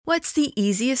What's the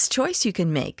easiest choice you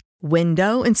can make?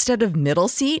 Window instead of middle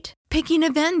seat? Picking a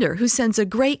vendor who sends a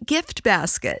great gift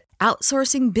basket?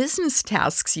 Outsourcing business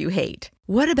tasks you hate?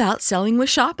 What about selling with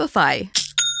Shopify?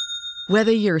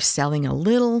 Whether you're selling a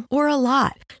little or a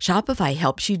lot, Shopify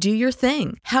helps you do your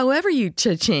thing, however you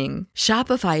cha-ching.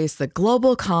 Shopify is the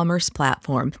global commerce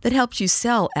platform that helps you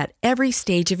sell at every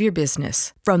stage of your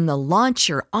business. From the launch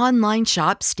your online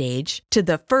shop stage to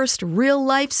the first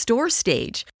real-life store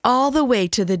stage, all the way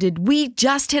to the did we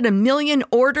just hit a million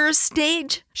orders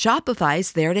stage.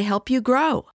 Shopify's there to help you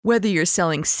grow. Whether you're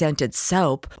selling scented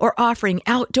soap or offering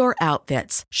outdoor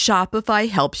outfits, Shopify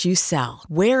helps you sell.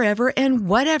 Wherever and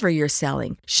whatever you're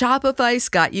selling, Shopify's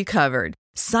got you covered.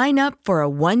 Sign up for a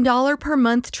 $1 per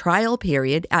month trial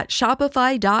period at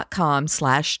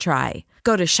shopify.com/try.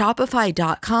 Go to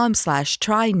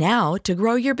shopify.com/try now to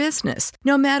grow your business,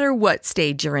 no matter what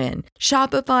stage you're in.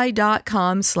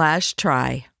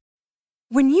 Shopify.com/try.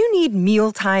 When you need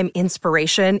mealtime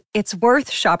inspiration, it's worth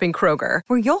shopping Kroger,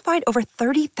 where you'll find over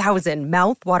 30,000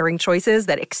 mouth-watering choices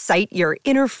that excite your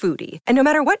inner foodie. And no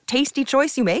matter what tasty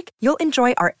choice you make, you'll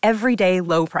enjoy our everyday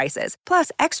low prices, plus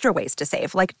extra ways to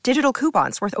save, like digital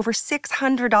coupons worth over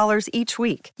 $600 each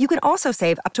week. You can also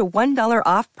save up to $1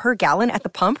 off per gallon at the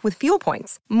pump with fuel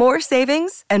points. More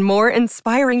savings and more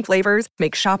inspiring flavors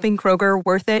make shopping Kroger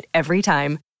worth it every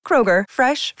time. Kroger,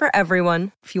 fresh for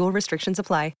everyone. Fuel restrictions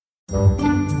apply.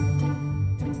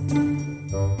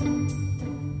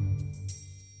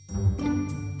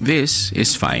 This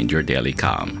is Find Your Daily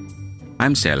Calm.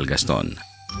 I'm Sel Gaston.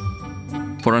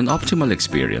 For an optimal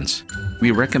experience,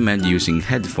 we recommend using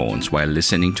headphones while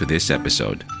listening to this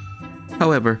episode.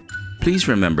 However, please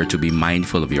remember to be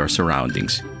mindful of your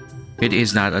surroundings. It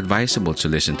is not advisable to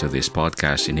listen to this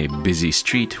podcast in a busy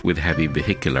street with heavy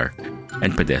vehicular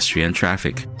and pedestrian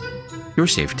traffic. Your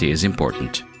safety is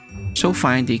important. So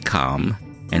find a calm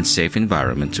and safe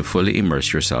environment to fully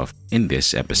immerse yourself in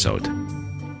this episode.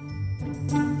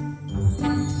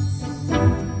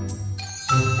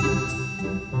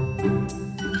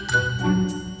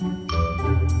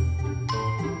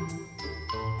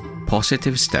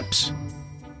 Pawsitive steps.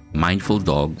 Mindful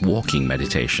dog walking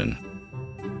meditation.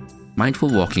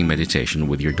 Mindful walking meditation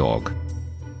with your dog.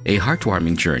 A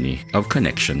heartwarming journey of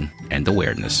connection and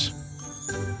awareness.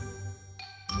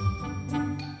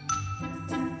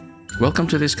 Welcome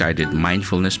to this guided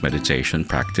mindfulness meditation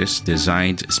practice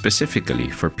designed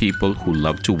specifically for people who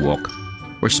love to walk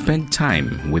or spend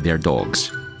time with their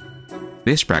dogs.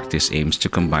 This practice aims to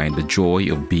combine the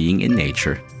joy of being in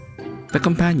nature, the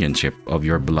companionship of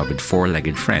your beloved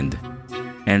four-legged friend,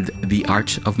 and the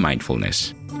art of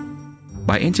mindfulness.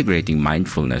 By integrating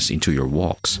mindfulness into your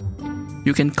walks,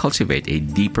 you can cultivate a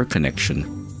deeper connection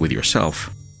with yourself,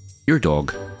 your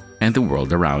dog, and the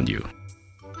world around you.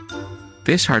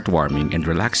 This heartwarming and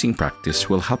relaxing practice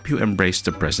will help you embrace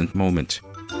the present moment,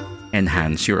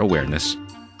 enhance your awareness,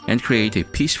 and create a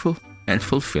peaceful and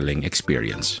fulfilling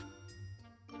experience.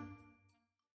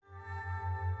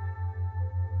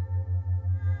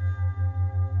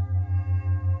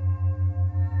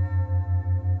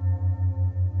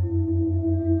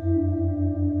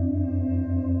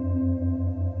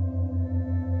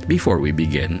 Before we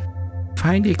begin,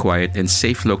 find a quiet and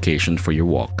safe location for your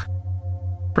walk,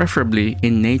 preferably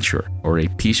in nature or a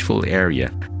peaceful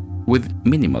area with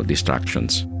minimal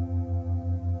distractions.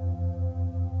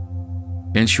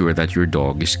 Ensure that your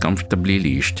dog is comfortably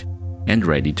leashed and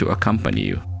ready to accompany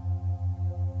you.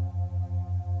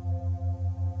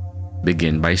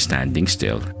 Begin by standing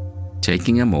still,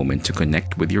 taking a moment to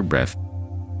connect with your breath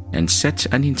and set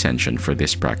an intention for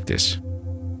this practice.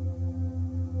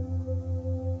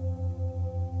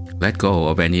 Let go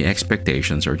of any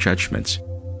expectations or judgments,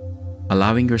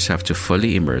 allowing yourself to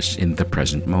fully immerse in the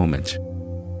present moment.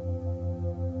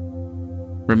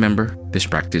 Remember, this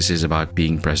practice is about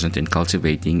being present and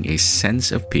cultivating a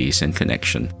sense of peace and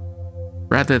connection,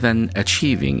 rather than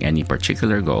achieving any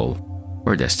particular goal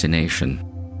or destination.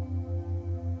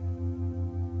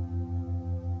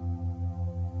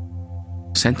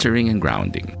 Centering and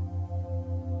grounding.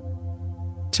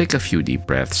 Take a few deep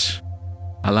breaths,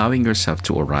 allowing yourself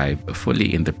to arrive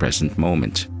fully in the present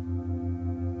moment.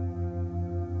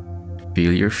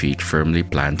 Feel your feet firmly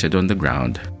planted on the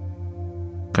ground,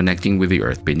 connecting with the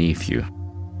earth beneath you.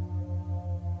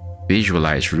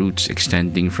 Visualize roots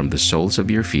extending from the soles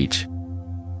of your feet,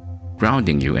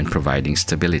 grounding you and providing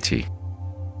stability.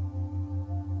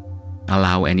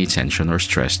 Allow any tension or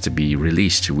stress to be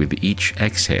released with each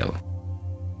exhale,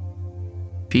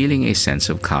 feeling a sense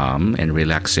of calm and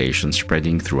relaxation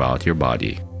spreading throughout your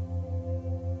body.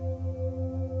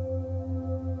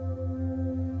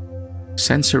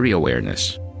 Sensory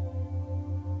awareness.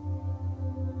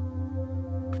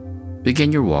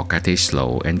 Begin your walk at a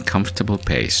slow and comfortable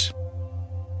pace,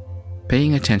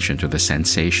 paying attention to the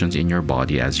sensations in your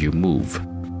body as you move.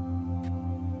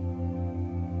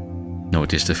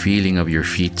 Notice the feeling of your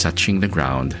feet touching the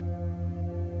ground,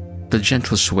 the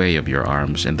gentle sway of your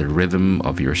arms, and the rhythm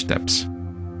of your steps.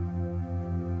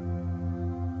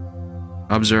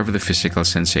 Observe the physical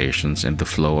sensations and the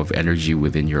flow of energy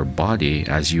within your body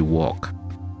as you walk.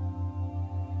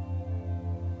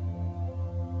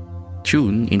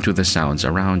 Tune into the sounds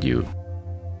around you,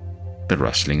 the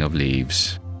rustling of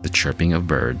leaves, the chirping of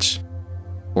birds,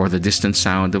 or the distant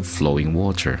sound of flowing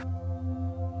water.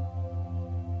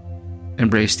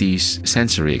 Embrace these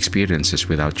sensory experiences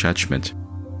without judgment,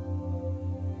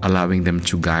 allowing them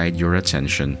to guide your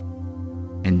attention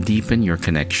and deepen your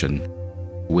connection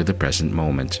with the present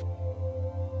moment.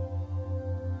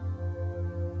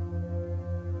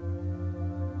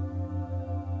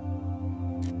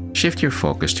 Shift your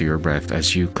focus to your breath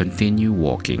as you continue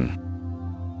walking.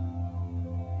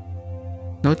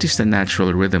 Notice the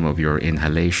natural rhythm of your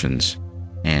inhalations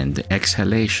and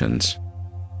exhalations.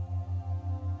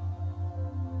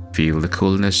 Feel the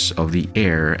coolness of the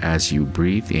air as you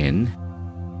breathe in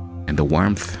and the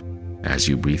warmth as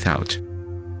you breathe out.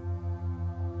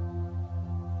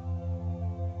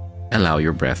 Allow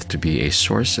your breath to be a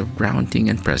source of grounding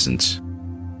and presence,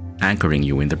 anchoring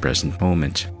you in the present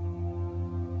moment.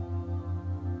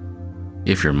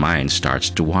 If your mind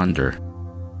starts to wander,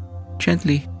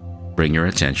 gently bring your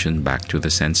attention back to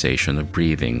the sensation of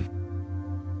breathing.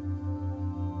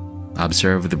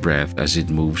 Observe the breath as it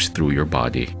moves through your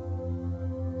body,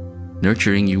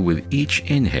 nurturing you with each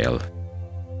inhale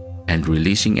and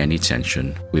releasing any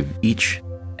tension with each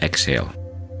exhale.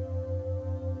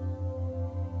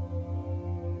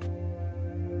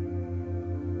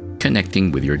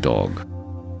 Connecting with your dog.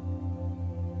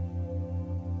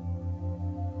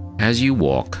 As you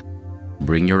walk,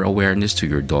 bring your awareness to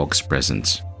your dog's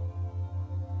presence.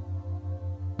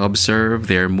 Observe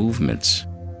their movements,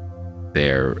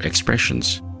 their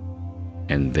expressions,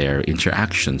 and their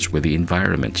interactions with the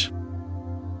environment.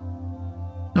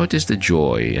 Notice the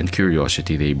joy and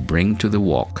curiosity they bring to the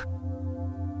walk.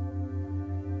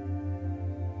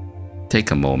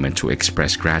 Take a moment to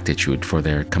express gratitude for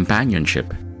their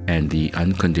companionship and the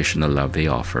unconditional love they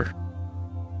offer.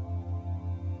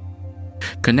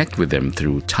 Connect with them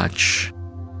through touch,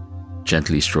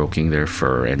 gently stroking their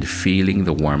fur and feeling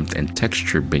the warmth and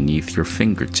texture beneath your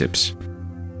fingertips.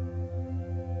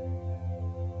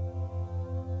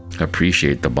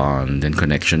 Appreciate the bond and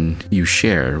connection you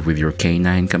share with your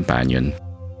canine companion,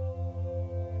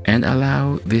 and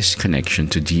allow this connection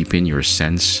to deepen your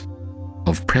sense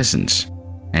of presence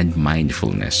and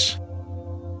mindfulness.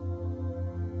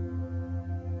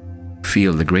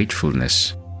 Feel the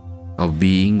gratefulness of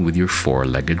being with your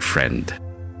four-legged friend.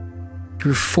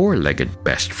 Your four-legged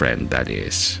best friend, that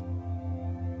is.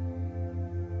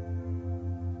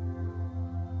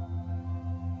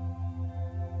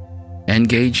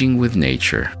 Engaging with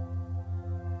nature.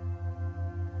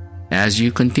 As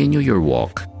you continue your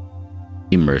walk,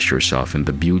 immerse yourself in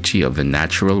the beauty of the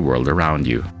natural world around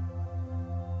you.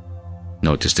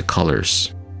 Notice the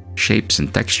colors, shapes,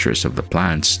 and textures of the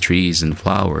plants, trees, and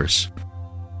flowers.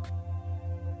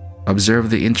 Observe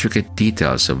the intricate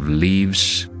details of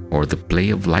leaves or the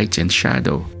play of light and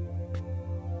shadow.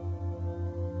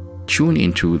 Tune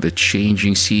into the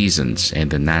changing seasons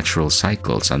and the natural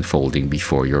cycles unfolding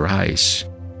before your eyes.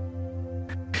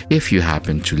 If you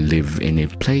happen to live in a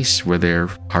place where there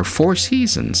are 4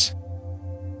 seasons,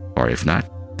 or if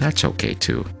not, that's okay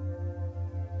too.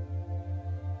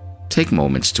 Take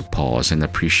moments to pause and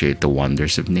appreciate the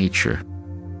wonders of nature,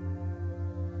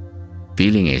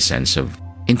 feeling a sense of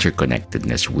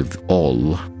interconnectedness with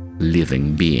all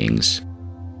living beings.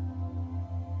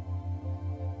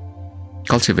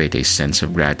 Cultivate a sense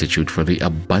of gratitude for the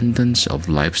abundance of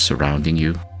life surrounding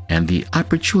you and the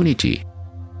opportunity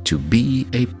to be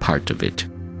a part of it.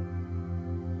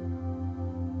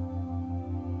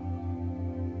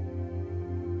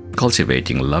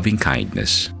 Cultivating loving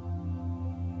kindness.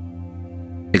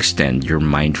 Extend your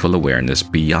mindful awareness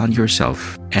beyond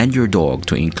yourself and your dog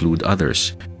to include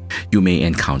others you may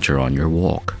encounter on your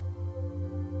walk.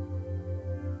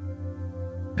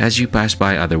 As you pass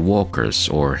by other walkers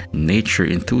or nature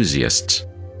enthusiasts,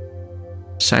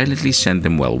 silently send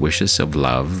them well wishes of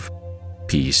love,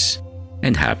 peace,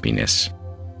 and happiness.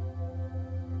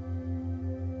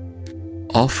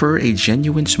 Offer a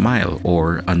genuine smile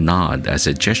or a nod as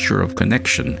a gesture of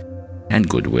connection and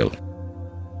goodwill.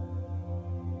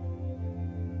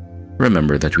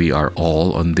 Remember that we are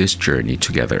all on this journey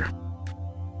together,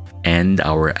 and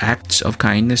our acts of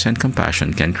kindness and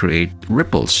compassion can create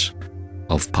ripples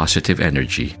of positive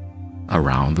energy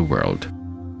around the world.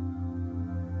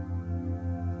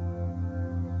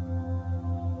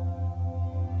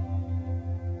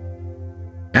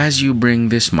 As you bring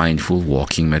this mindful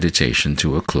walking meditation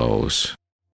to a close,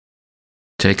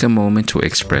 take a moment to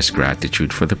express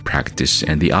gratitude for the practice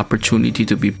and the opportunity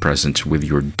to be present with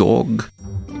your dog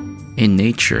in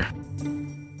nature.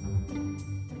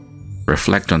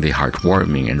 Reflect on the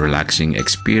heartwarming and relaxing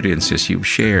experiences you've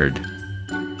shared,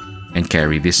 and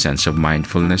carry this sense of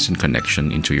mindfulness and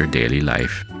connection into your daily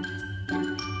life.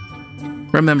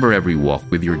 Remember, every walk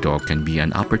with your dog can be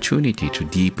an opportunity to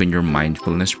deepen your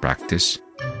mindfulness practice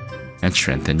and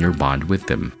strengthen your bond with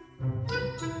them.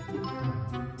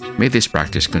 May this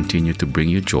practice continue to bring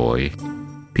you joy,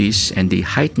 peace, and a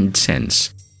heightened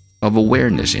sense of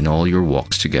awareness in all your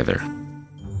walks together.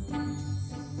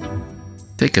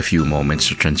 Take a few moments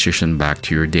to transition back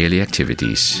to your daily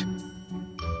activities,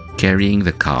 carrying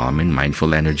the calm and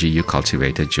mindful energy you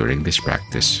cultivated during this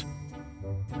practice.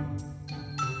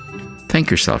 Thank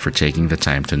yourself for taking the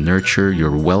time to nurture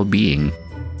your well-being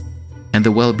and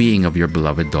the well-being of your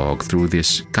beloved dog through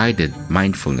this guided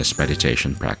mindfulness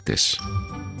meditation practice.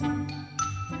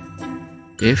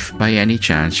 If by any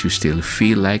chance you still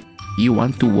feel like you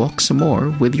want to walk some more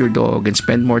with your dog and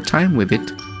spend more time with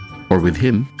it, or with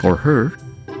him or her,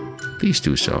 please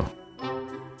do so.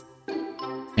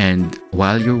 And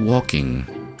while you're walking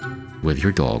with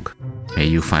your dog, may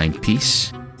you find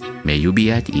peace, may you be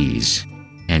at ease,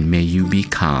 and may you be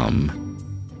calm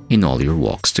in all your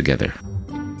walks together.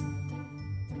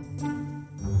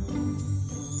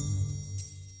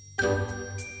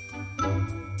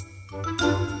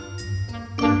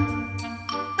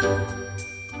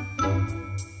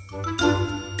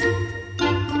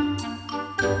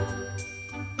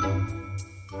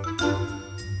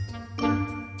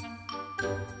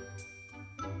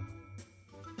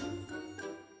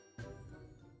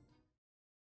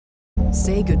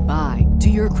 Say goodbye to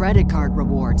your credit card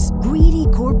rewards. Greedy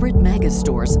corporate mega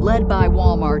stores, led by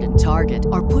Walmart and Target,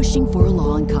 are pushing for a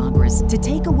law in Congress to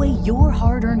take away your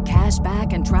hard-earned cash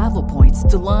back and travel points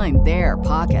to line their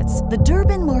pockets. The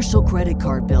Durbin-Marshall credit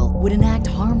card bill would enact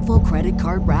harmful credit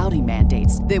card routing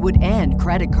mandates that would end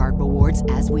credit card rewards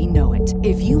as we know it.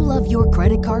 If you love your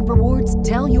credit card rewards,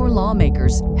 tell your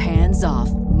lawmakers, hands off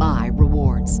my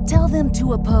rewards. Tell them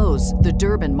to oppose the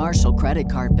Durbin-Marshall credit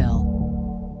card bill.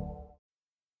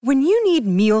 When you need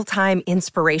mealtime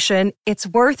inspiration, it's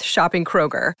worth shopping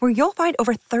Kroger, where you'll find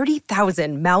over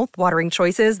 30,000 mouth-watering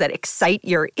choices that excite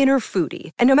your inner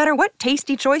foodie. And no matter what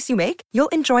tasty choice you make, you'll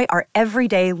enjoy our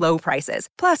everyday low prices,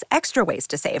 plus extra ways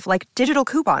to save, like digital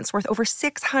coupons worth over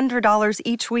 $600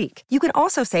 each week. You can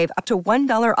also save up to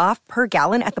 $1 off per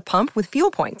gallon at the pump with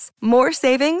fuel points. More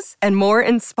savings and more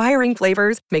inspiring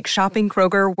flavors make shopping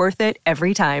Kroger worth it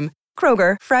every time.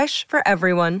 Kroger, fresh for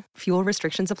everyone. Fuel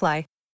restrictions apply.